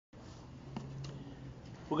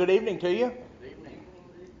Well, good evening to you. Good evening.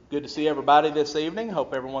 Good to see everybody this evening.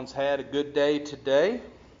 Hope everyone's had a good day today.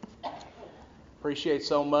 Appreciate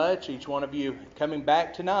so much each one of you coming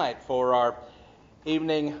back tonight for our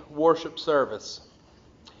evening worship service.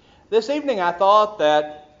 This evening I thought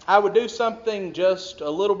that I would do something just a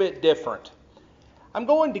little bit different. I'm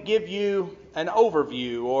going to give you an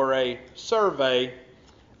overview or a survey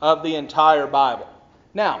of the entire Bible.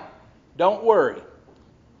 Now, don't worry.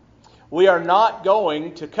 We are not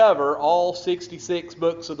going to cover all 66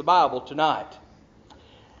 books of the Bible tonight.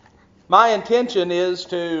 My intention is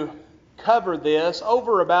to cover this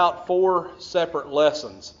over about 4 separate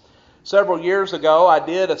lessons. Several years ago, I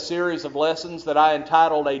did a series of lessons that I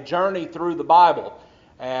entitled A Journey Through the Bible.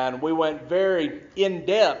 And we went very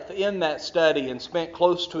in-depth in that study and spent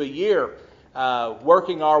close to a year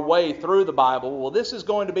working our way through the Bible. Well, this is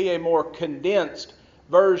going to be a more condensed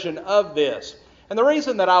version of this. And the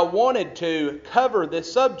reason that I wanted to cover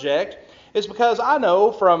this subject is because I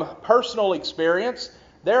know from personal experience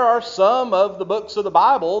there are some of the books of the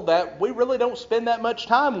Bible that we really don't spend that much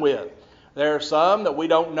time with. There are some that we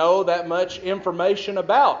don't know that much information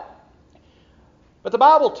about. But the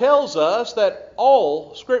Bible tells us that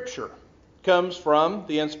all Scripture comes from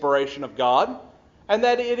the inspiration of God and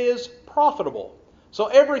that it is profitable. So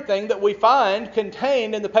everything that we find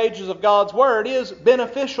contained in the pages of God's Word is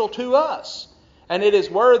beneficial to us. And it is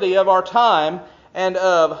worthy of our time and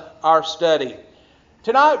of our study.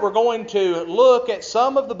 Tonight we're going to look at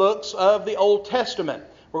some of the books of the Old Testament.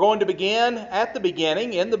 We're going to begin at the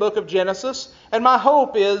beginning in the book of Genesis. And my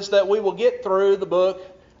hope is that we will get through the book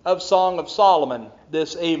of Song of Solomon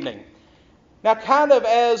this evening. Now, kind of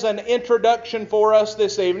as an introduction for us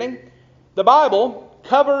this evening, the Bible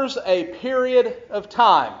covers a period of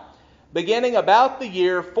time beginning about the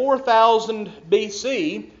year 4000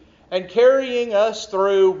 BC and carrying us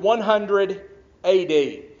through 100 AD.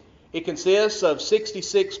 It consists of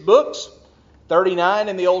 66 books, 39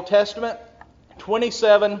 in the Old Testament,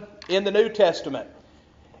 27 in the New Testament.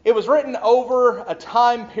 It was written over a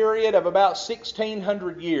time period of about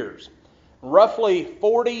 1600 years. Roughly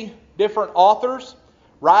 40 different authors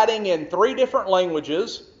writing in 3 different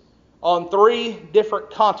languages on 3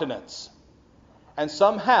 different continents. And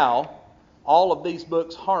somehow all of these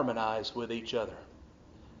books harmonize with each other.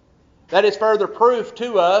 That is further proof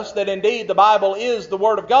to us that indeed the Bible is the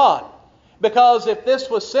Word of God. Because if this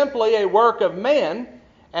was simply a work of men,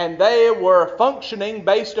 and they were functioning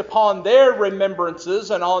based upon their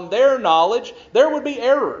remembrances and on their knowledge, there would be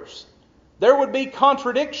errors. There would be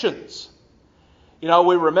contradictions. You know,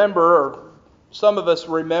 we remember, or some of us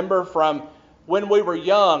remember from when we were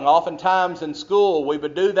young, oftentimes in school, we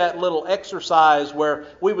would do that little exercise where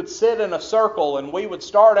we would sit in a circle and we would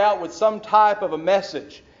start out with some type of a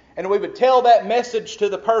message. And we would tell that message to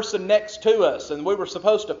the person next to us. And we were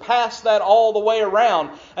supposed to pass that all the way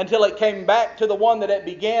around until it came back to the one that it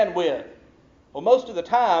began with. Well, most of the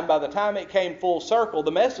time, by the time it came full circle,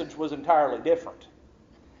 the message was entirely different.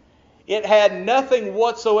 It had nothing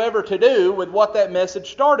whatsoever to do with what that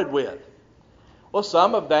message started with. Well,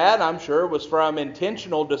 some of that, I'm sure, was from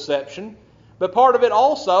intentional deception. But part of it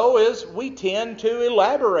also is we tend to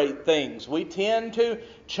elaborate things. We tend to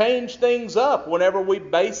change things up whenever we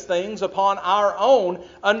base things upon our own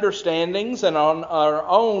understandings and on our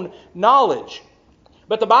own knowledge.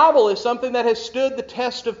 But the Bible is something that has stood the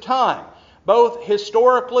test of time, both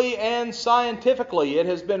historically and scientifically. It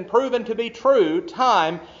has been proven to be true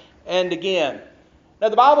time and again. Now,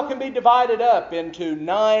 the Bible can be divided up into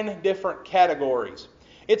 9 different categories.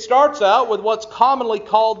 It starts out with what's commonly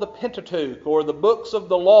called the Pentateuch, or the books of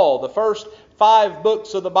the law, the first 5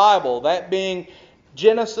 books of the Bible, that being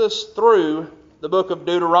Genesis through the book of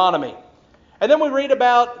Deuteronomy. And then we read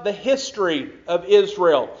about the history of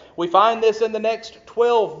Israel. We find this in the next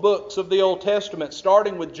 12 books of the Old Testament,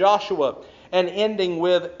 starting with Joshua and ending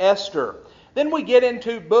with Esther. Then we get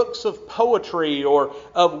into books of poetry or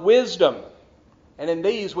of wisdom. And in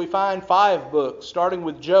these we find 5 books, starting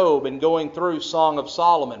with Job and going through Song of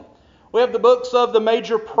Solomon. We have the books of the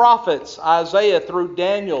major prophets, Isaiah through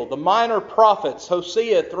Daniel, the minor prophets,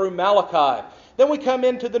 Hosea through Malachi. Then we come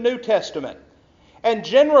into the New Testament. And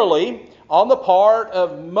generally, on the part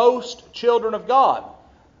of most children of God,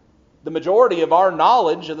 the majority of our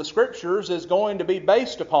knowledge of the Scriptures is going to be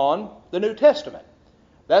based upon the New Testament.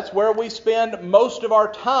 That's where we spend most of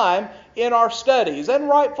our time in our studies, and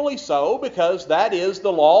rightfully so, because that is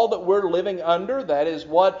the law that we're living under. That is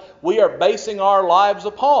what we are basing our lives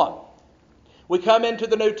upon. We come into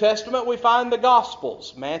the New Testament, we find the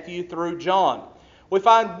Gospels, Matthew through John. We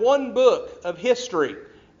find 1 book of history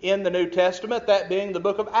in the New Testament, that being the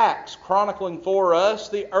book of Acts, chronicling for us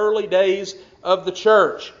the early days of the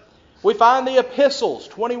church. We find the epistles,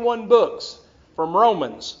 21 books from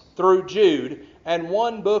Romans through Jude, and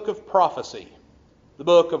one book of prophecy, the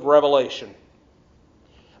book of Revelation.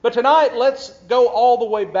 But tonight, let's go all the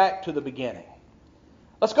way back to the beginning.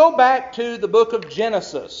 Let's go back to the book of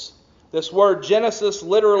Genesis. This word Genesis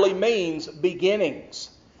literally means beginnings.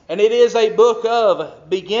 And it is a book of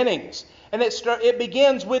beginnings. And it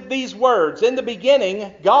begins with these words. In the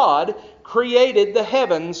beginning, God created the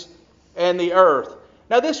heavens and the earth.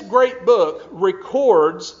 Now, this great book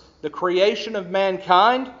records the creation of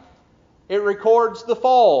mankind. It records the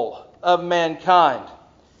fall of mankind.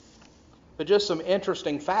 But just some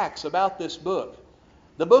interesting facts about this book.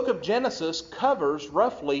 The book of Genesis covers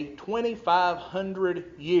roughly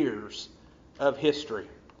 2,500 years of history.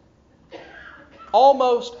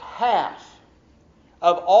 Almost half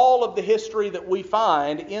of all of the history that we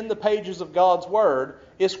find in the pages of God's Word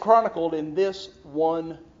is chronicled in this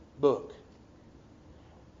one book.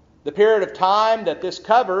 The period of time that this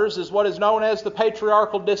covers is what is known as the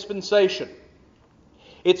patriarchal dispensation.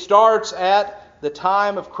 It starts at the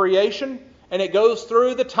time of creation, and it goes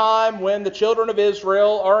through the time when the children of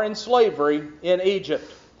Israel are in slavery in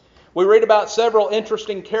Egypt. We read about several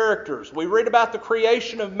interesting characters. We read about the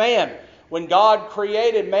creation of man, when God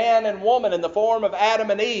created man and woman in the form of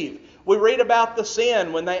Adam and Eve. We read about the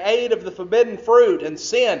sin, when they ate of the forbidden fruit, and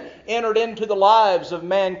sin entered into the lives of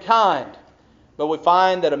mankind. But we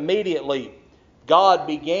find that immediately God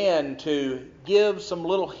began to give some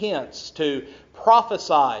little hints, to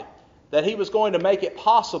prophesy that He was going to make it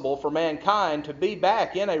possible for mankind to be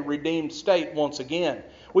back in a redeemed state once again.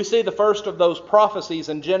 We see the first of those prophecies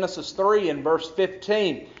in Genesis 3 and verse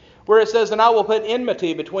 15, where it says, "And I will put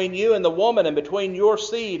enmity between you and the woman, and between your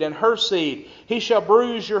seed and her seed. He shall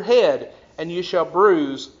bruise your head, and you shall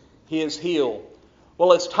bruise his heel."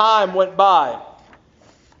 Well, as time went by,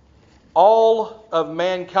 all of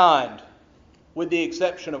mankind, with the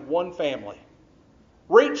exception of one family,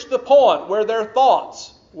 reached the point where their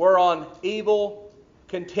thoughts were on evil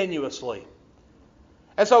continuously.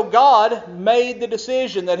 And so God made the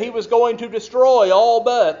decision that He was going to destroy all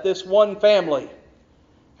but this one family.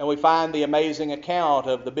 And we find the amazing account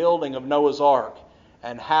of the building of Noah's Ark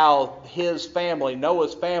and how his family,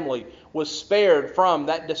 Noah's family, was spared from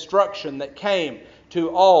that destruction that came to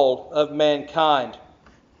all of mankind.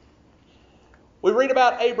 We read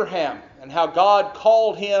about Abraham and how God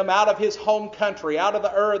called him out of his home country, out of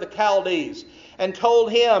the Ur of the Chaldees, and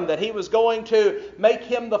told him that He was going to make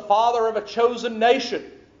him the father of a chosen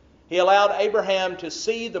nation. He allowed Abraham to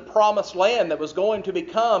see the promised land that was going to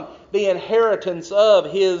become the inheritance of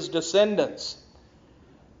his descendants.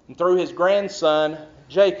 And through his grandson,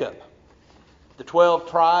 Jacob, the 12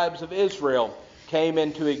 tribes of Israel came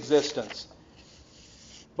into existence.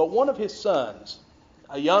 But one of his sons,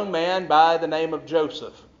 a young man by the name of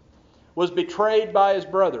Joseph, was betrayed by his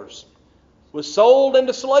brothers, was sold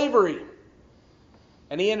into slavery,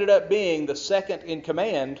 and he ended up being the second in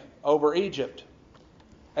command over Egypt.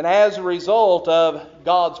 And as a result of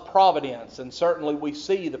God's providence, and certainly we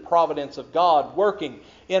see the providence of God working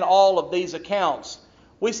in all of these accounts,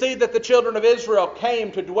 we see that the children of Israel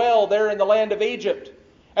came to dwell there in the land of Egypt.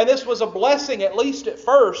 And this was a blessing, at least at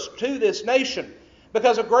first, to this nation,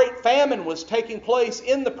 because a great famine was taking place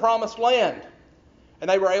in the promised land. And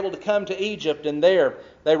they were able to come to Egypt, and there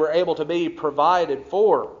they were able to be provided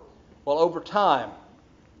for. Well, over time,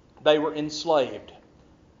 they were enslaved.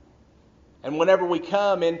 And whenever we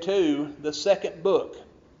come into the second book,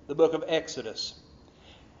 the book of Exodus,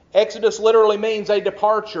 Exodus literally means a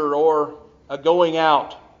departure or a going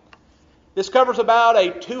out. This covers about a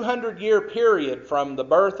 200-year period from the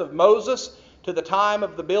birth of Moses to the time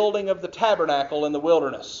of the building of the tabernacle in the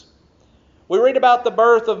wilderness. We read about the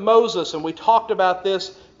birth of Moses, and we talked about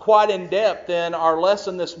this quite in depth in our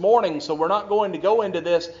lesson this morning, so we're not going to go into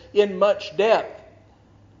this in much depth.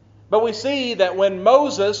 But we see that when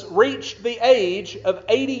Moses reached the age of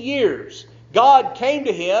 80 years, God came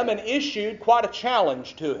to him and issued quite a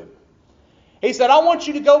challenge to him. He said, "I want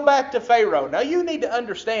you to go back to Pharaoh." Now you need to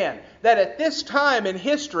understand that at this time in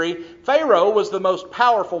history, Pharaoh was the most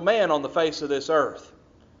powerful man on the face of this earth.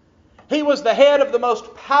 He was the head of the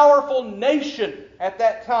most powerful nation at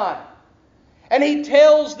that time. And he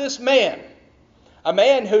tells this man, a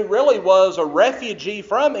man who really was a refugee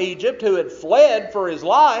from Egypt, who had fled for his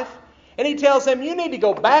life, and he tells him, "You need to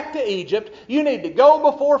go back to Egypt, you need to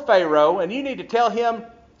go before Pharaoh, and you need to tell him,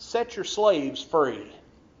 set your slaves free."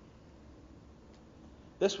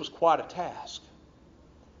 This was quite a task,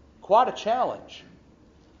 quite a challenge.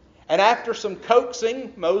 And after some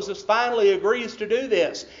coaxing, Moses finally agrees to do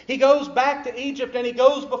this. He goes back to Egypt and he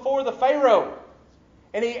goes before the Pharaoh.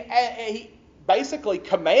 And he basically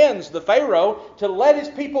commands the Pharaoh to let his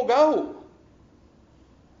people go.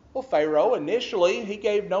 Well, Pharaoh, initially, he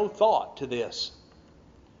gave no thought to this.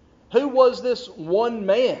 Who was this one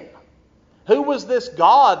man? Who was this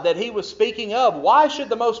God that he was speaking of? Why should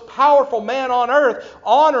the most powerful man on earth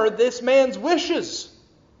honor this man's wishes?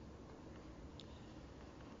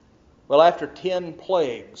 Well, after 10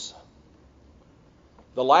 plagues,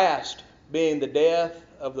 the last being the death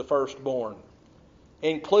of the firstborn,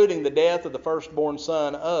 including the death of the firstborn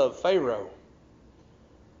son of Pharaoh,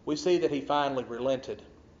 we see that he finally relented.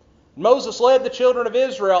 Moses led the children of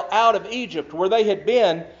Israel out of Egypt, where they had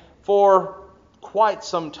been for quite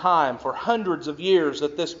some time, for hundreds of years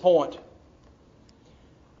at this point.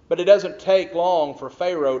 But it doesn't take long for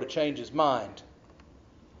Pharaoh to change his mind.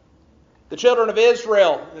 The children of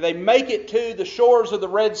Israel, they make it to the shores of the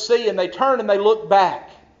Red Sea, and they turn and they look back.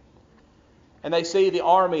 And they see the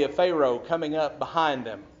army of Pharaoh coming up behind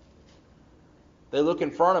them. They look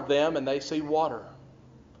in front of them and they see water.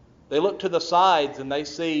 They look to the sides and they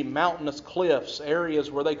see mountainous cliffs, areas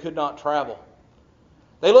where they could not travel.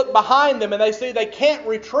 They look behind them and they see they can't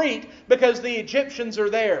retreat because the Egyptians are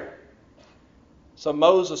there. So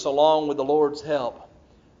Moses, along with the Lord's help,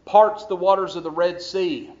 parts the waters of the Red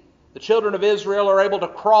Sea. The children of Israel are able to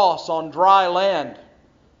cross on dry land.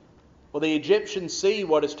 Well, the Egyptians see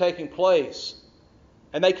what is taking place,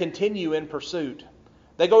 and they continue in pursuit.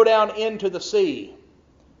 They go down into the sea,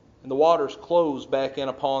 and the waters close back in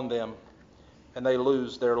upon them, and they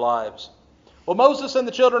lose their lives. Well, Moses and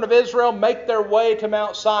the children of Israel make their way to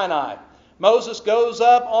Mount Sinai. Moses goes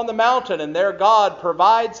up on the mountain, and there God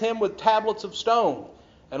provides him with tablets of stone.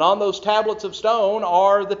 And on those tablets of stone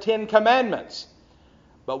are the 10 Commandments.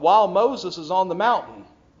 But while Moses is on the mountain,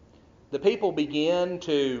 the people begin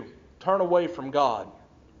to turn away from God.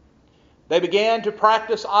 They began to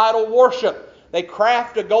practice idol worship. They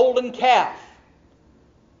craft a golden calf.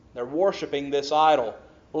 They're worshiping this idol.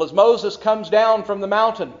 Well, as Moses comes down from the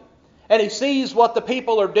mountain and he sees what the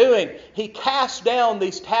people are doing, he casts down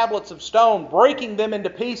these tablets of stone, breaking them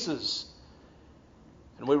into pieces.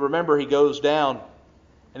 And we remember he goes down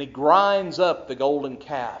and he grinds up the golden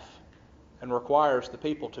calf and requires the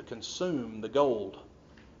people to consume the gold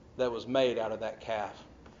that was made out of that calf.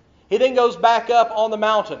 He then goes back up on the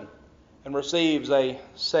mountain and receives a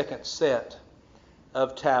second set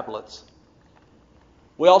of tablets.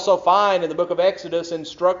 We also find in the book of Exodus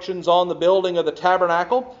instructions on the building of the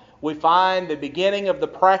tabernacle. We find the beginning of the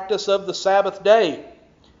practice of the Sabbath day.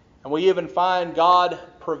 And we even find God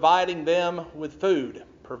providing them with food,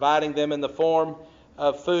 providing them in the form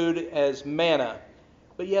of food as manna.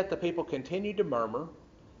 But yet the people continued to murmur,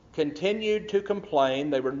 continued to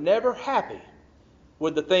complain. They were never happy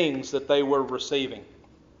with the things that they were receiving.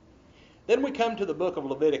 Then we come to the book of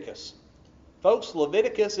Leviticus. Folks,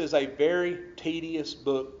 Leviticus is a very tedious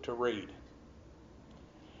book to read.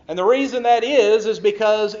 And the reason that is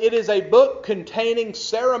because it is a book containing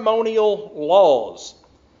ceremonial laws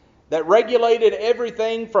that regulated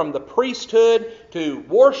everything from the priesthood to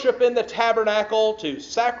worship in the tabernacle to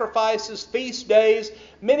sacrifices, feast days,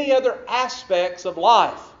 many other aspects of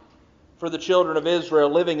life for the children of Israel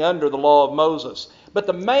living under the law of Moses. But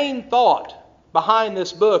the main thought behind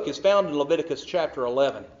this book is found in Leviticus chapter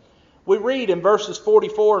 11. We read in verses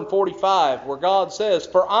 44 and 45 where God says,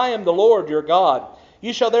 "For I am the Lord your God.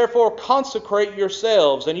 You shall therefore consecrate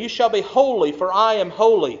yourselves, and you shall be holy, for I am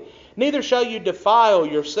holy. Neither shall you defile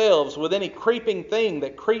yourselves with any creeping thing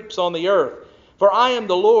that creeps on the earth. For I am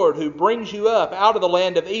the Lord who brings you up out of the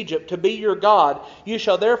land of Egypt to be your God. You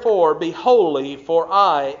shall therefore be holy, for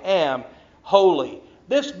I am holy."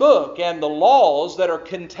 This book and the laws that are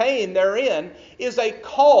contained therein is a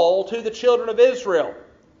call to the children of Israel.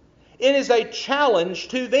 It is a challenge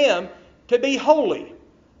to them to be holy,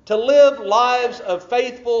 to live lives of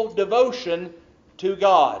faithful devotion to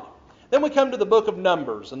God. Then we come to the book of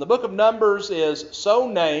Numbers. And the book of Numbers is so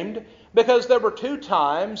named because there were 2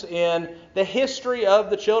 times in the history of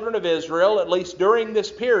the children of Israel, at least during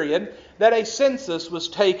this period, that a census was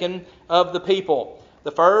taken of the people.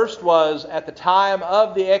 The first was at the time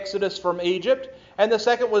of the Exodus from Egypt, and the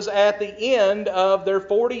second was at the end of their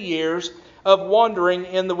 40 years of wandering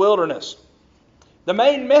in the wilderness. The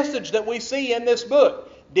main message that we see in this book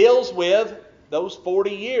deals with those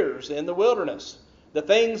 40 years in the wilderness. The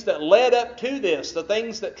things that led up to this, the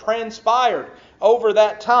things that transpired over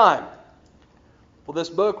that time. Well, Well, this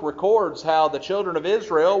book records how the children of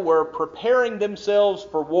Israel were preparing themselves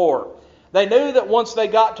for war. They knew that once they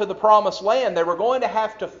got to the promised land, they were going to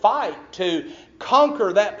have to fight to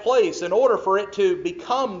conquer that place in order for it to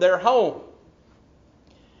become their home.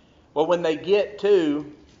 Well, when they get to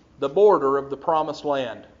the border of the promised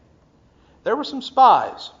land, there were some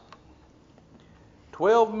spies,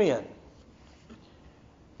 12 men.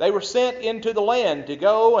 They were sent into the land to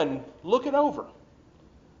go and look it over,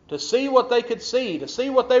 to see what they could see, to see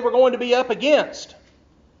what they were going to be up against.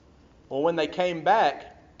 Well, when they came back,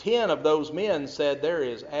 10 of those men said, there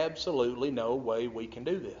is absolutely no way we can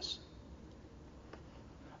do this.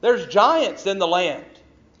 There's giants in the land.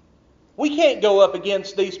 We can't go up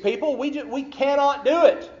against these people. We cannot do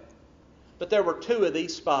it. But there were 2 of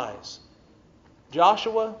these spies,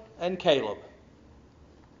 Joshua and Caleb.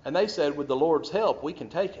 And they said, with the Lord's help, we can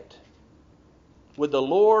take it. With the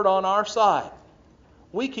Lord on our side,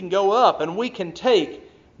 we can go up and we can take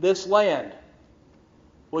this land.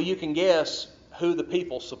 Well, you can guess who the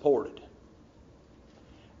people supported.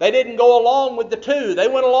 They didn't go along with the 2. They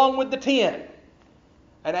went along with the 10.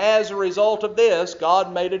 And as a result of this,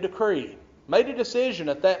 God made a decree, made a decision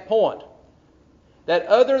at that point, that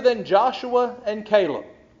other than Joshua and Caleb,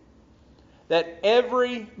 that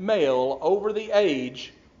every male over the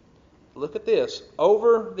age, look at this,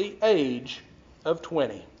 over the age of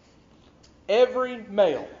 20, every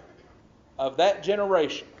male of that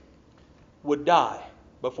generation would die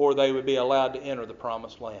before they would be allowed to enter the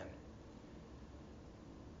promised land.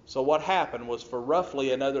 So what happened was, for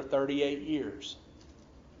roughly another 38 years,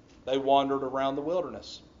 they wandered around the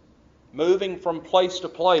wilderness, moving from place to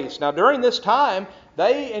place. Now, during this time,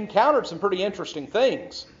 they encountered some pretty interesting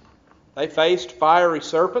things. They faced fiery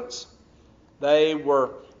serpents. They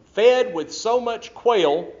were fed with so much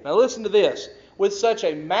quail. Now listen to this. With such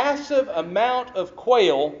a massive amount of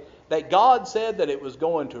quail that God said that it was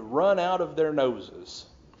going to run out of their noses.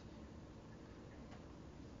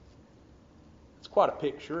 It's quite a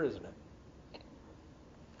picture, isn't it?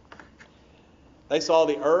 They saw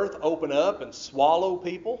the earth open up and swallow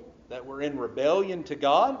people that were in rebellion to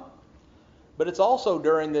God. But it's also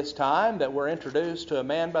during this time that we're introduced to a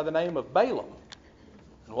man by the name of Balaam.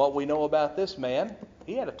 And what we know about this man,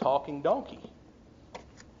 he had a talking donkey.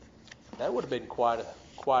 That would have been quite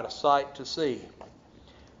a sight to see.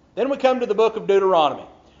 Then we come to the book of Deuteronomy.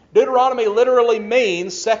 Deuteronomy literally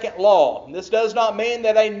means second law. And this does not mean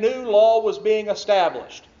that a new law was being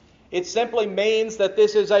established. It simply means that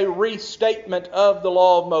this is a restatement of the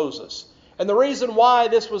law of Moses. And the reason why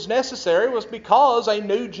this was necessary was because a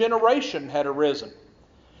new generation had arisen.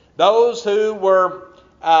 Those who were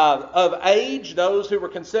of age, those who were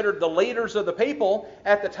considered the leaders of the people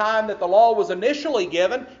at the time that the law was initially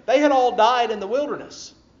given, they had all died in the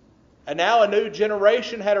wilderness. And now a new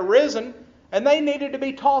generation had arisen, and they needed to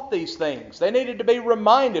be taught these things. They needed to be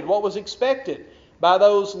reminded what was expected by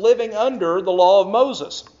those living under the law of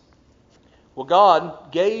Moses. Well,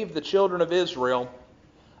 God gave the children of Israel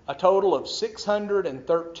a total of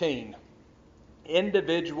 613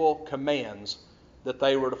 individual commands that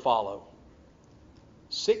they were to follow.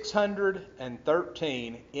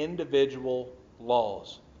 613 individual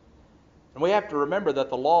laws. And we have to remember that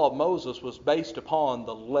the law of Moses was based upon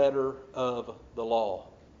the letter of the law.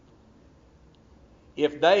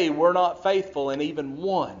 If they were not faithful in even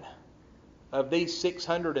one of these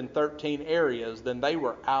 613 areas, then they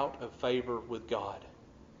were out of favor with God.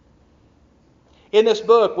 In this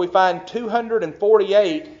book, we find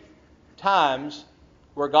 248 times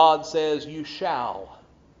where God says, you shall.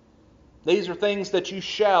 These are things that you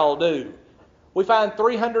shall do. We find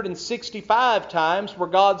 365 times where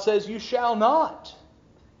God says, you shall not.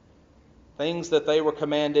 Things that they were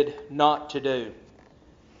commanded not to do.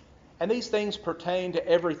 And these things pertain to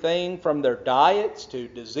everything from their diets to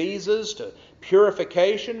diseases to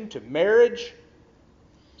purification to marriage.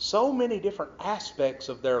 So many different aspects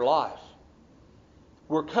of their life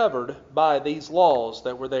were covered by these laws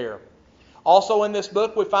that were there. Also in this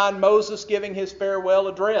book we find Moses giving his farewell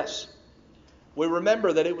address. We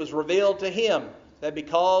remember that it was revealed to him that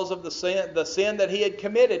because of the sin that he had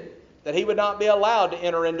committed, that he would not be allowed to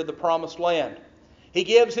enter into the promised land. He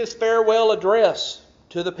gives his farewell address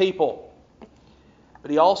to the people.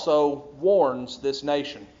 But he also warns this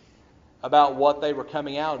nation about what they were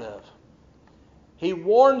coming out of. He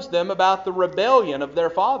warns them about the rebellion of their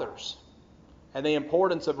fathers and the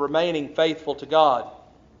importance of remaining faithful to God.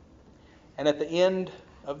 And at the end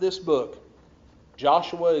of this book,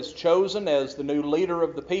 Joshua is chosen as the new leader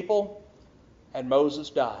of the people, and Moses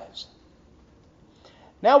dies.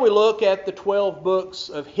 Now we look at the 12 books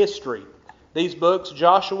of history. These books,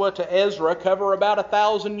 Joshua to Ezra, cover about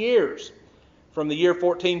 1,000 years, from the year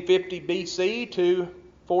 1450 BC to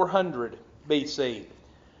 400 BC.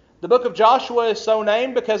 The book of Joshua is so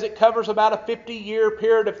named because it covers about a 50-year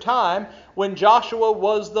period of time when Joshua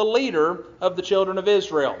was the leader of the children of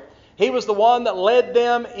Israel. He was the one that led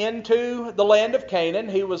them into the land of Canaan.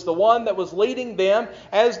 He was the one that was leading them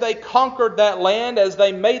as they conquered that land, as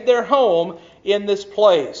they made their home in this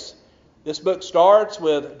place. This book starts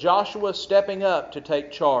with Joshua stepping up to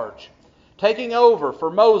take charge, taking over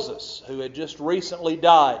for Moses, who had just recently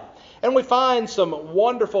died. And we find some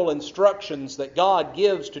wonderful instructions that God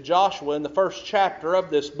gives to Joshua in the first chapter of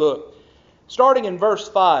this book. Starting in verse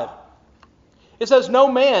 5. It says, "No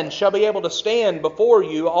man shall be able to stand before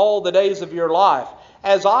you all the days of your life.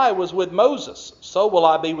 As I was with Moses, so will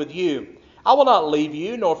I be with you. I will not leave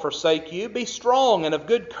you nor forsake you. Be strong and of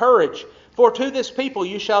good courage. For to this people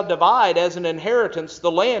you shall divide as an inheritance the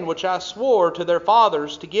land which I swore to their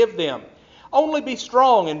fathers to give them. Only be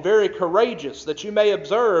strong and very courageous, that you may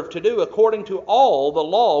observe to do according to all the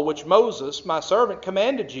law which Moses my servant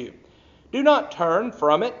commanded you. Do not turn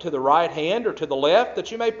from it to the right hand or to the left,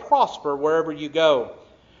 that you may prosper wherever you go.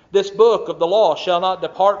 This book of the law shall not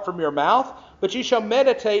depart from your mouth, but you shall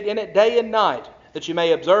meditate in it day and night, that you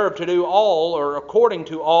may observe to do all or according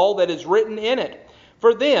to all that is written in it.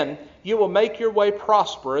 For then you will make your way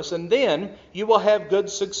prosperous, and then you will have good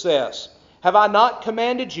success. Have I not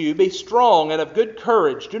commanded you, be strong and of good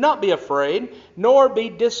courage? Do not be afraid, nor be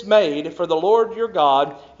dismayed, for the Lord your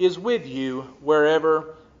God is with you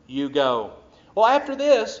wherever you go." Well, after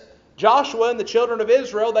this, Joshua and the children of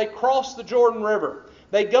Israel, they cross the Jordan River.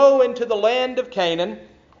 They go into the land of Canaan,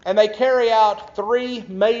 and they carry out 3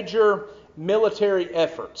 major military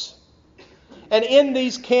efforts. And in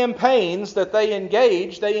these campaigns that they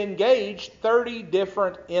engaged 30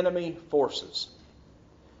 different enemy forces.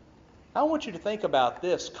 I want you to think about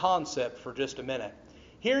this concept for just a minute.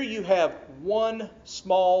 Here you have one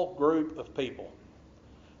small group of people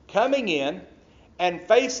coming in and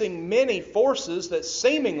facing many forces that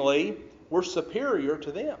seemingly were superior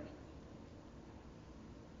to them.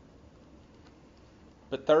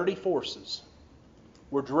 But 30 forces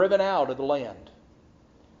were driven out of the land.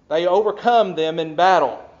 They overcome them in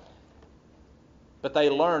battle. But they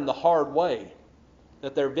learned the hard way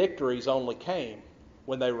that their victories only came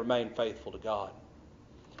when they remained faithful to God.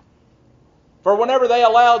 For whenever they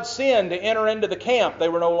allowed sin to enter into the camp, they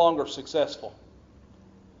were no longer successful.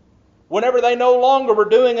 Whenever they no longer were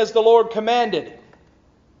doing as the Lord commanded,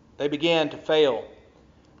 they began to fail.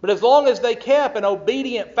 But as long as they kept an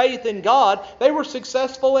obedient faith in God, they were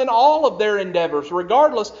successful in all of their endeavors,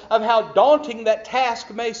 regardless of how daunting that task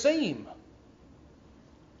may seem.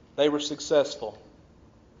 They were successful.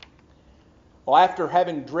 Well, after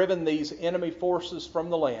having driven these enemy forces from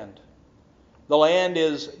the land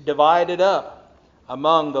is divided up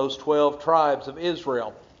among those 12 tribes of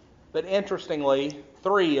Israel. But interestingly,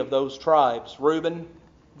 3 of those tribes, Reuben,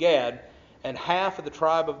 Gad, and half of the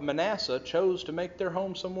tribe of Manasseh, chose to make their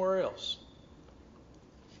home somewhere else.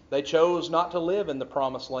 They chose not to live in the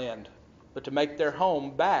promised land, but to make their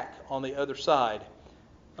home back on the other side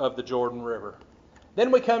of the Jordan River.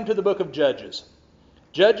 Then we come to the book of Judges.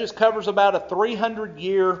 Judges covers about a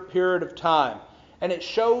 300-year period of time, and it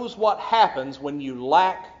shows what happens when you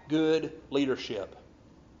lack good leadership.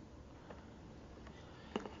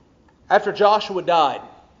 After Joshua died,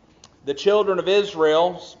 the children of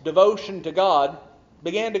Israel's devotion to God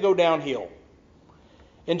began to go downhill.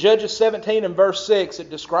 In Judges 17 and verse 6, it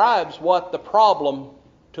describes what the problem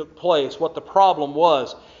took place, what the problem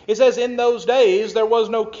was. It says, "In those days there was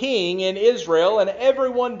no king in Israel, and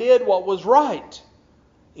everyone did what was right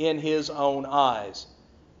in his own eyes."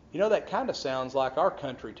 You know, that kind of sounds like our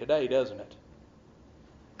country today, doesn't it?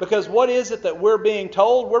 Because what is it that we're being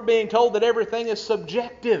told? We're being told that everything is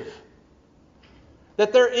subjective.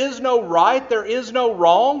 That there is no right, there is no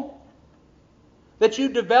wrong. That you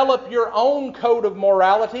develop your own code of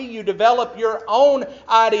morality, you develop your own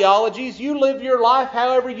ideologies, you live your life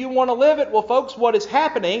however you want to live it. Well, folks, what is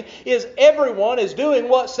happening is everyone is doing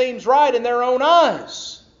what seems right in their own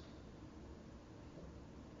eyes.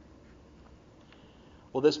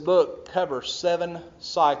 Well, this book covers 7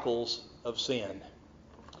 cycles of sin.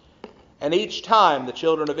 And each time the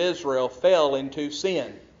children of Israel fell into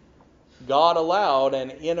sin, God allowed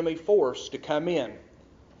an enemy force to come in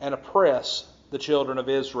and oppress the children of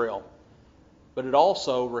Israel. But it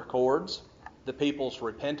also records the people's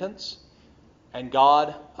repentance and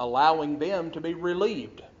God allowing them to be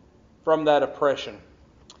relieved from that oppression.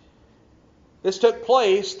 This took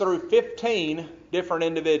place through 15 different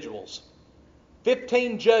individuals.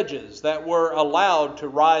 15 judges that were allowed to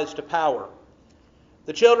rise to power.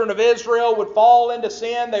 The children of Israel would fall into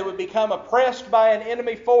sin. They would become oppressed by an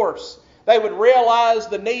enemy force. They would realize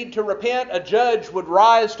the need to repent. A judge would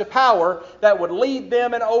rise to power that would lead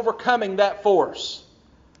them in overcoming that force.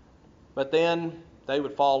 But then they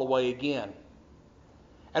would fall away again.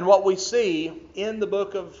 And what we see in the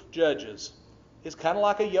book of Judges is kind of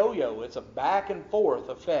like a yo-yo. It's a back and forth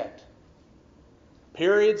effect.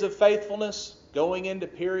 Periods of faithfulness going into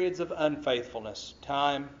periods of unfaithfulness,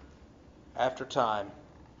 time after time.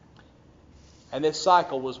 And this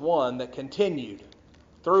cycle was one that continued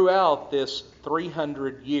throughout this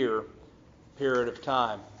 300-year period of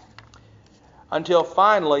time, until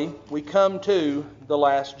finally we come to the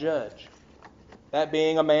last judge, that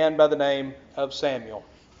being a man by the name of Samuel.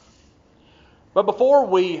 But before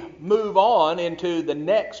we move on into the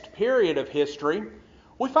next period of history,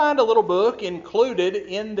 we find a little book included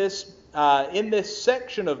in this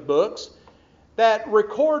section of books that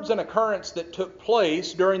records an occurrence that took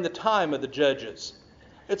place during the time of the judges.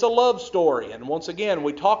 It's a love story, and once again,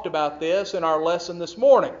 we talked about this in our lesson this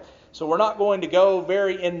morning. So we're not going to go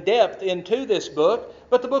very in-depth into this book,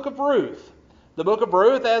 but the book of Ruth. The book of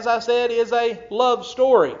Ruth, as I said, is a love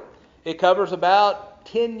story. It covers about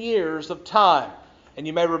 10 years of time. And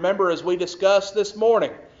you may remember, as we discussed this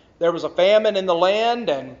morning, there was a famine in the land,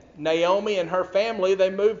 and Naomi and her family, they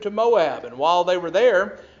moved to Moab. And while they were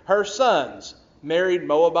there, her sons married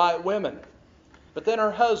Moabite women. But then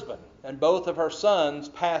her husband and both of her sons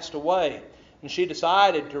passed away, and she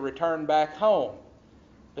decided to return back home.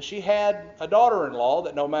 But she had a daughter-in-law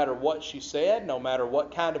that no matter what she said, no matter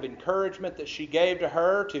what kind of encouragement that she gave to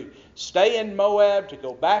her to stay in Moab, to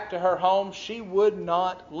go back to her home, she would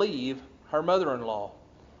not leave her mother-in-law.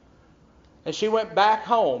 And she went back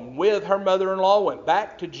home with her mother-in-law, went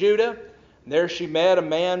back to Judah, and there she met a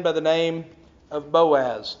man by the name of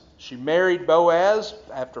Boaz. She married Boaz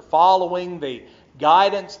after following the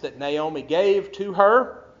guidance that Naomi gave to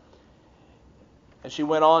her. And she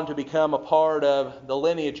went on to become a part of the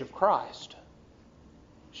lineage of Christ.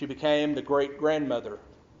 She became the great-grandmother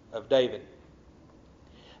of David.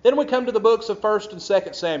 Then we come to the books of 1st and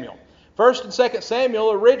 2nd Samuel. 1st and 2nd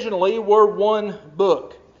Samuel originally were one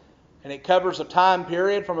book. And it covers a time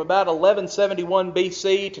period from about 1171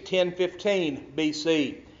 BC to 1015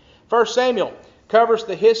 BC. 1 Samuel covers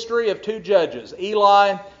the history of two judges,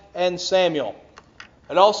 Eli and Samuel.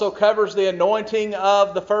 It also covers the anointing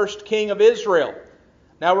of the first king of Israel.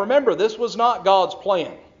 Now remember, this was not God's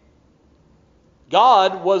plan.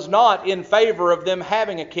 God was not in favor of them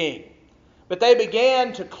having a king. But they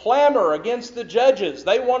began to clamor against the judges.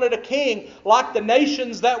 They wanted a king like the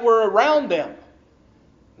nations that were around them.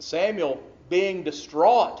 And Samuel, being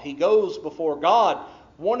distraught, he goes before God,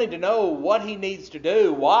 wanting to know what he needs to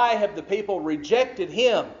do. Why have the people rejected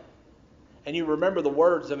him? And you remember the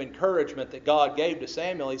words of encouragement that God gave to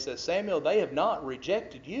Samuel. He says, Samuel, they have not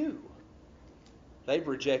rejected you. They've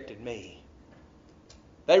rejected me.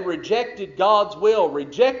 They rejected God's will,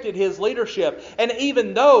 rejected His leadership. And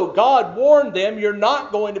even though God warned them, you're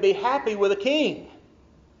not going to be happy with a king,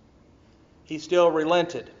 He still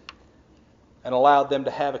relented and allowed them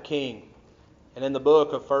to have a king. And in the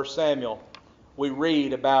book of 1 Samuel, we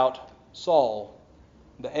read about Saul,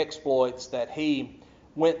 the exploits that he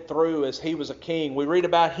went through as he was a king. We read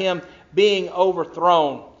about him being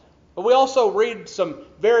overthrown. But we also read some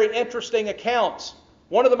very interesting accounts.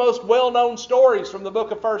 One of the most well-known stories from the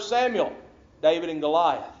book of 1 Samuel, David and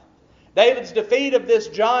Goliath. David's defeat of this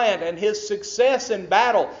giant and his success in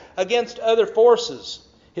battle against other forces.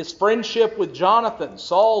 His friendship with Jonathan,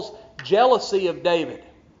 Saul's jealousy of David.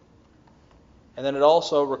 And then it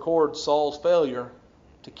also records Saul's failure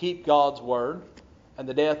to keep God's word and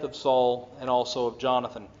the death of Saul and also of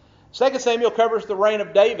Jonathan. 2 Samuel covers the reign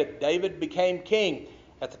of David. David became king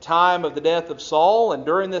at the time of the death of Saul, and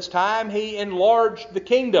during this time he enlarged the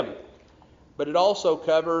kingdom. But it also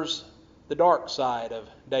covers the dark side of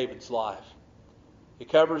David's life.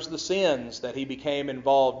 It covers the sins that he became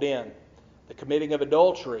involved in. The committing of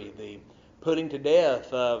adultery, the putting to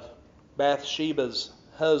death of Bathsheba's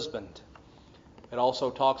husband. It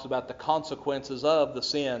also talks about the consequences of the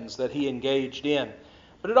sins that he engaged in.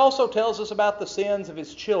 But it also tells us about the sins of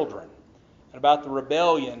his children, and about the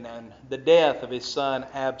rebellion and the death of his son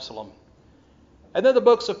Absalom. And then the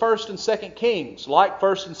books of 1st and 2nd Kings, like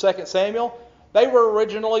 1st and 2nd Samuel, they were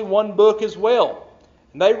originally one book as well.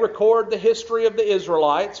 And they record the history of the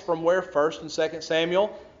Israelites from where 1st and 2nd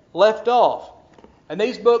Samuel left off. And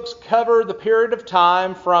these books cover the period of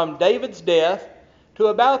time from David's death to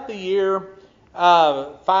about the year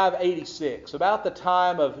 586, about the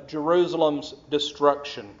time of Jerusalem's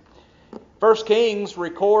destruction. 1 Kings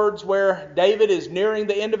records where David is nearing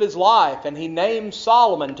the end of his life, and he names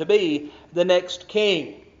Solomon to be the next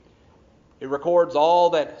king. It records all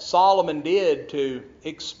that Solomon did to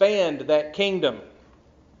expand that kingdom.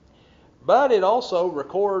 But it also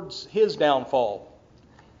records his downfall.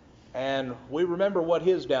 And we remember what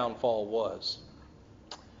his downfall was.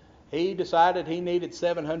 He decided he needed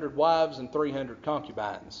 700 wives and 300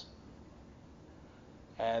 concubines.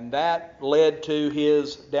 And that led to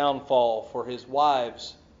his downfall, for his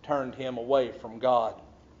wives turned him away from God.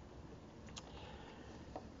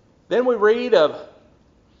 Then we read of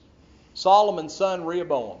Solomon's son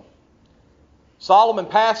Rehoboam. Solomon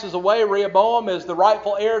passes away. Rehoboam is the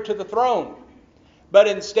rightful heir to the throne. But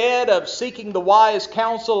instead of seeking the wise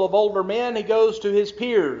counsel of older men, he goes to his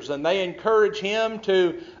peers, and they encourage him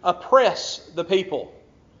to oppress the people.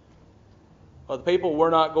 Well, the people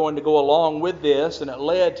were not going to go along with this, and it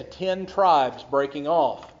led to 10 tribes breaking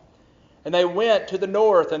off. And they went to the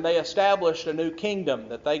north, and they established a new kingdom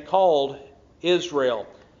that they called Israel.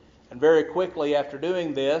 And very quickly after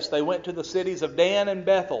doing this, they went to the cities of Dan and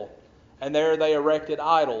Bethel, and there they erected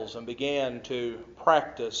idols and began to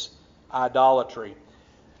practice idolatry.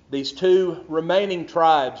 These 2 remaining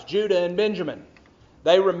tribes, Judah and Benjamin,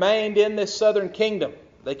 they remained in this southern kingdom.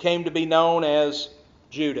 They came to be known as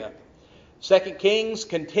Judah. 2 Kings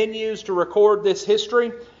continues to record this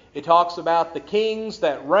history. It talks about the kings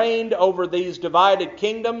that reigned over these divided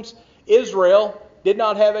kingdoms. Israel did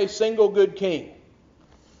not have a single good king.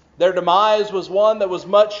 Their demise was one that was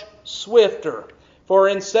much swifter. For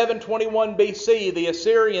in 721 BC, the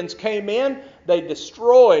Assyrians came in, they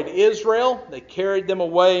destroyed Israel, they carried them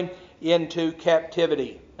away into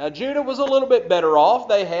captivity. Now Judah was a little bit better off.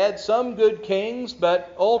 They had some good kings,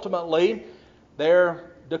 but ultimately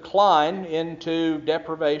their decline into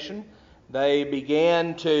deprivation. They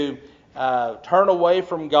began to turn away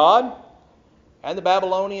from God, and the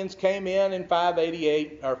Babylonians came in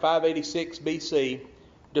 588 or 586 BC,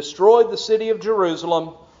 destroyed the city of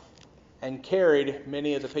Jerusalem, and carried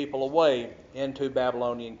many of the people away into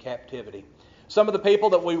Babylonian captivity. Some of the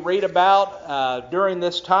people that we read about during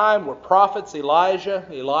this time were prophets Elijah,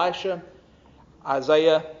 Elisha,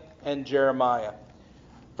 Isaiah, and Jeremiah.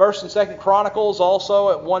 1st and 2nd Chronicles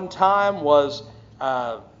also at one time was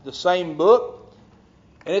the same book.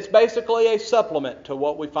 And it's basically a supplement to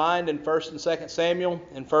what we find in 1st and 2nd Samuel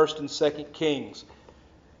and 1st and 2nd Kings.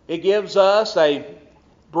 It gives us a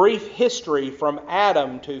brief history from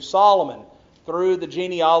Adam to Solomon through the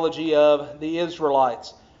genealogy of the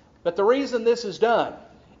Israelites. But the reason this is done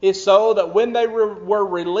is so that when they were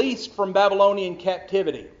released from Babylonian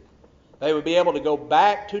captivity, they would be able to go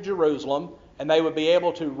back to Jerusalem and they would be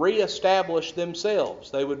able to reestablish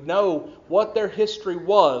themselves. They would know what their history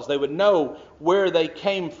was. They would know where they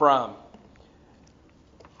came from.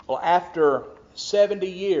 Well, after 70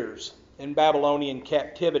 years in Babylonian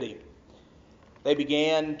captivity, they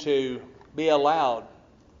began to be allowed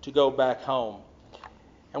to go back home.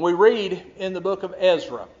 And we read in the book of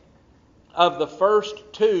Ezra of the first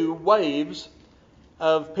 2 waves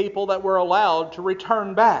of people that were allowed to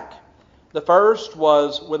return back. The first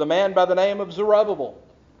was with a man by the name of Zerubbabel.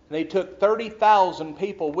 And he took 30,000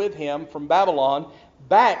 people with him from Babylon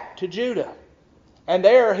back to Judah. And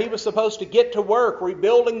there he was supposed to get to work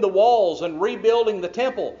rebuilding the walls and rebuilding the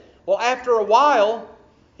temple. Well, after a while,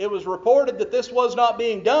 it was reported that this was not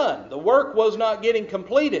being done. The work was not getting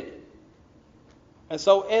completed. And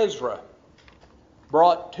so Ezra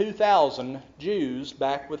brought 2,000 Jews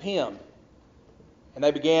back with him. And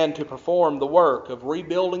they began to perform the work of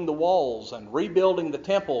rebuilding the walls and rebuilding the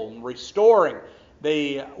temple and restoring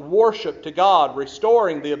the worship to God,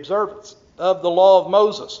 restoring the observance of the law of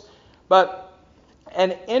Moses. But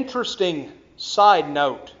an interesting side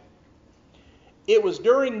note, it was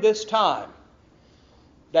during this time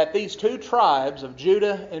that these 2 tribes of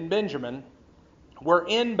Judah and Benjamin were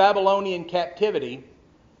in Babylonian captivity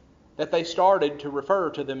that they started to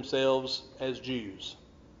refer to themselves as Jews.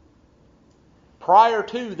 Prior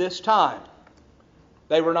to this time,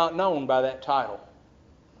 they were not known by that title.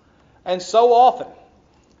 And so often,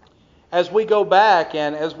 as we go back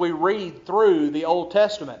and as we read through the Old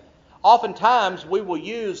Testament, oftentimes we will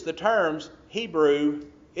use the terms Hebrew,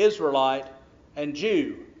 Israelite, and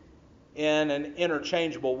Jew in an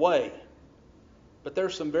interchangeable way. But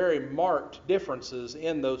there's some very marked differences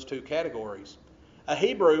in those 2 categories. A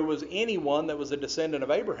Hebrew was anyone that was a descendant of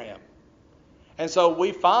Abraham. And so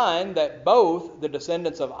we find that both the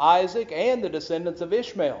descendants of Isaac and the descendants of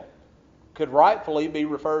Ishmael could rightfully be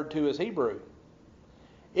referred to as Hebrew.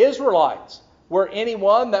 Israelites were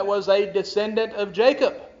anyone that was a descendant of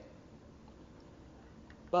Jacob.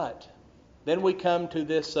 But then we come to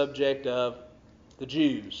this subject of the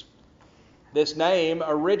Jews. This name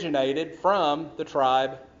originated from the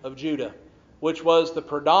tribe of Judah. which was the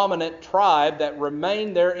predominant tribe that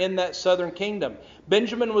remained there in that southern kingdom.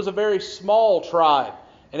 Benjamin was a very small tribe,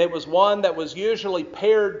 and it was one that was usually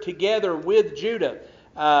paired together with Judah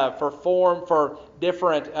for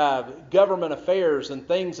different government affairs and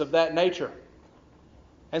things of that nature.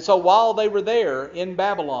 And so while they were there in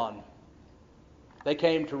Babylon, they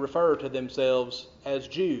came to refer to themselves as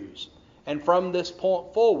Jews. And from this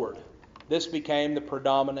point forward, this became the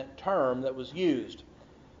predominant term that was used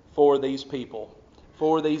for these people,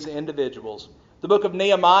 for these individuals. The book of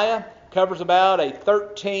Nehemiah covers about a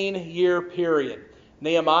 13-year period.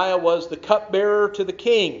 Nehemiah was the cupbearer to the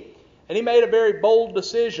king, and he made a very bold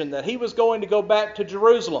decision that he was going to go back to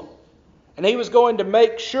Jerusalem, and he was going to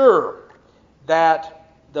make sure that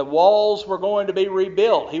the walls were going to be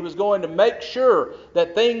rebuilt. He was going to make sure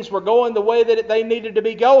that things were going the way that they needed to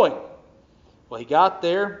be going. Well, he got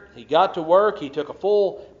there, he got to work, he took a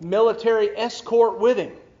full military escort with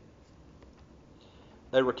him.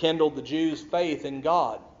 They rekindled the Jews' faith in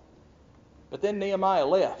God. But then Nehemiah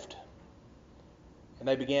left, and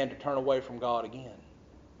they began to turn away from God again.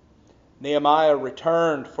 Nehemiah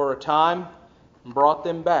returned for a time and brought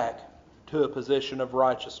them back to a position of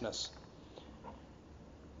righteousness.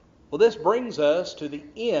 Well, this brings us to the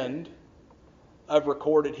end of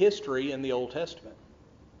recorded history in the Old Testament.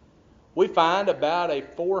 We find about a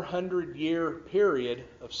 400-year period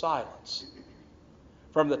of silence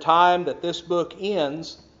from the time that this book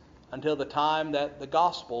ends until the time that the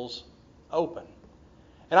Gospels open.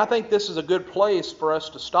 And I think this is a good place for us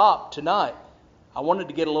to stop tonight. I wanted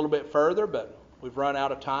to get a little bit further, but we've run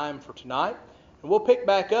out of time for tonight. And we'll pick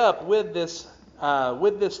back up with this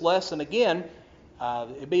lesson again.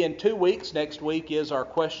 It'll be in 2 weeks. Next week is our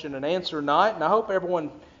question and answer night. And I hope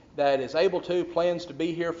everyone that is able to plans to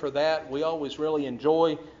be here for that. We always really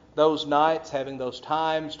enjoy those nights, having those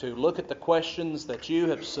times to look at the questions that you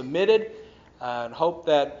have submitted. And hope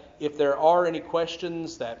that if there are any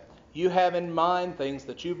questions that you have in mind, things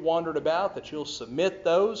that you've wondered about, that you'll submit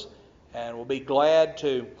those. And we'll be glad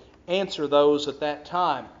to answer those at that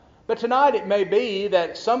time. But tonight it may be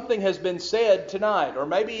that something has been said tonight, or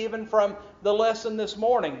maybe even from the lesson this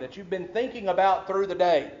morning that you've been thinking about through the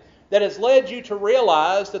day, that has led you to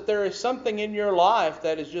realize that there is something in your life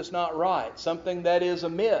that is just not right, something that is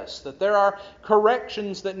amiss, that there are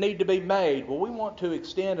corrections that need to be made. Well, we want to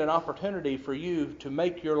extend an opportunity for you to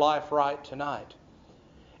make your life right tonight.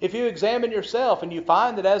 If you examine yourself and you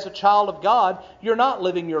find that as a child of God, you're not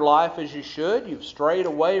living your life as you should, you've strayed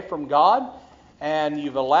away from God, and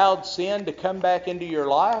you've allowed sin to come back into your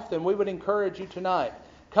life, then we would encourage you tonight.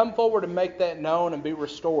 Come forward and make that known and be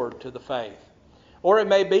restored to the faith. Or it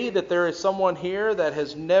may be that there is someone here that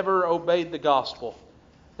has never obeyed the gospel,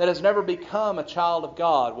 that has never become a child of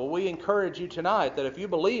God. Well, we encourage you tonight that if you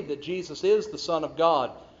believe that Jesus is the Son of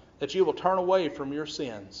God, that you will turn away from your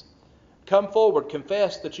sins. Come forward,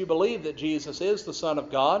 confess that you believe that Jesus is the Son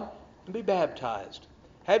of God, and be baptized.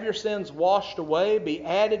 Have your sins washed away, be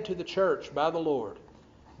added to the church by the Lord.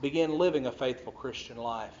 Begin living a faithful Christian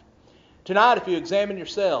life. Tonight, if you examine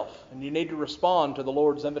yourself and you need to respond to the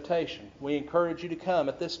Lord's invitation, we encourage you to come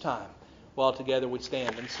at this time while together we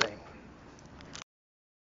stand and sing.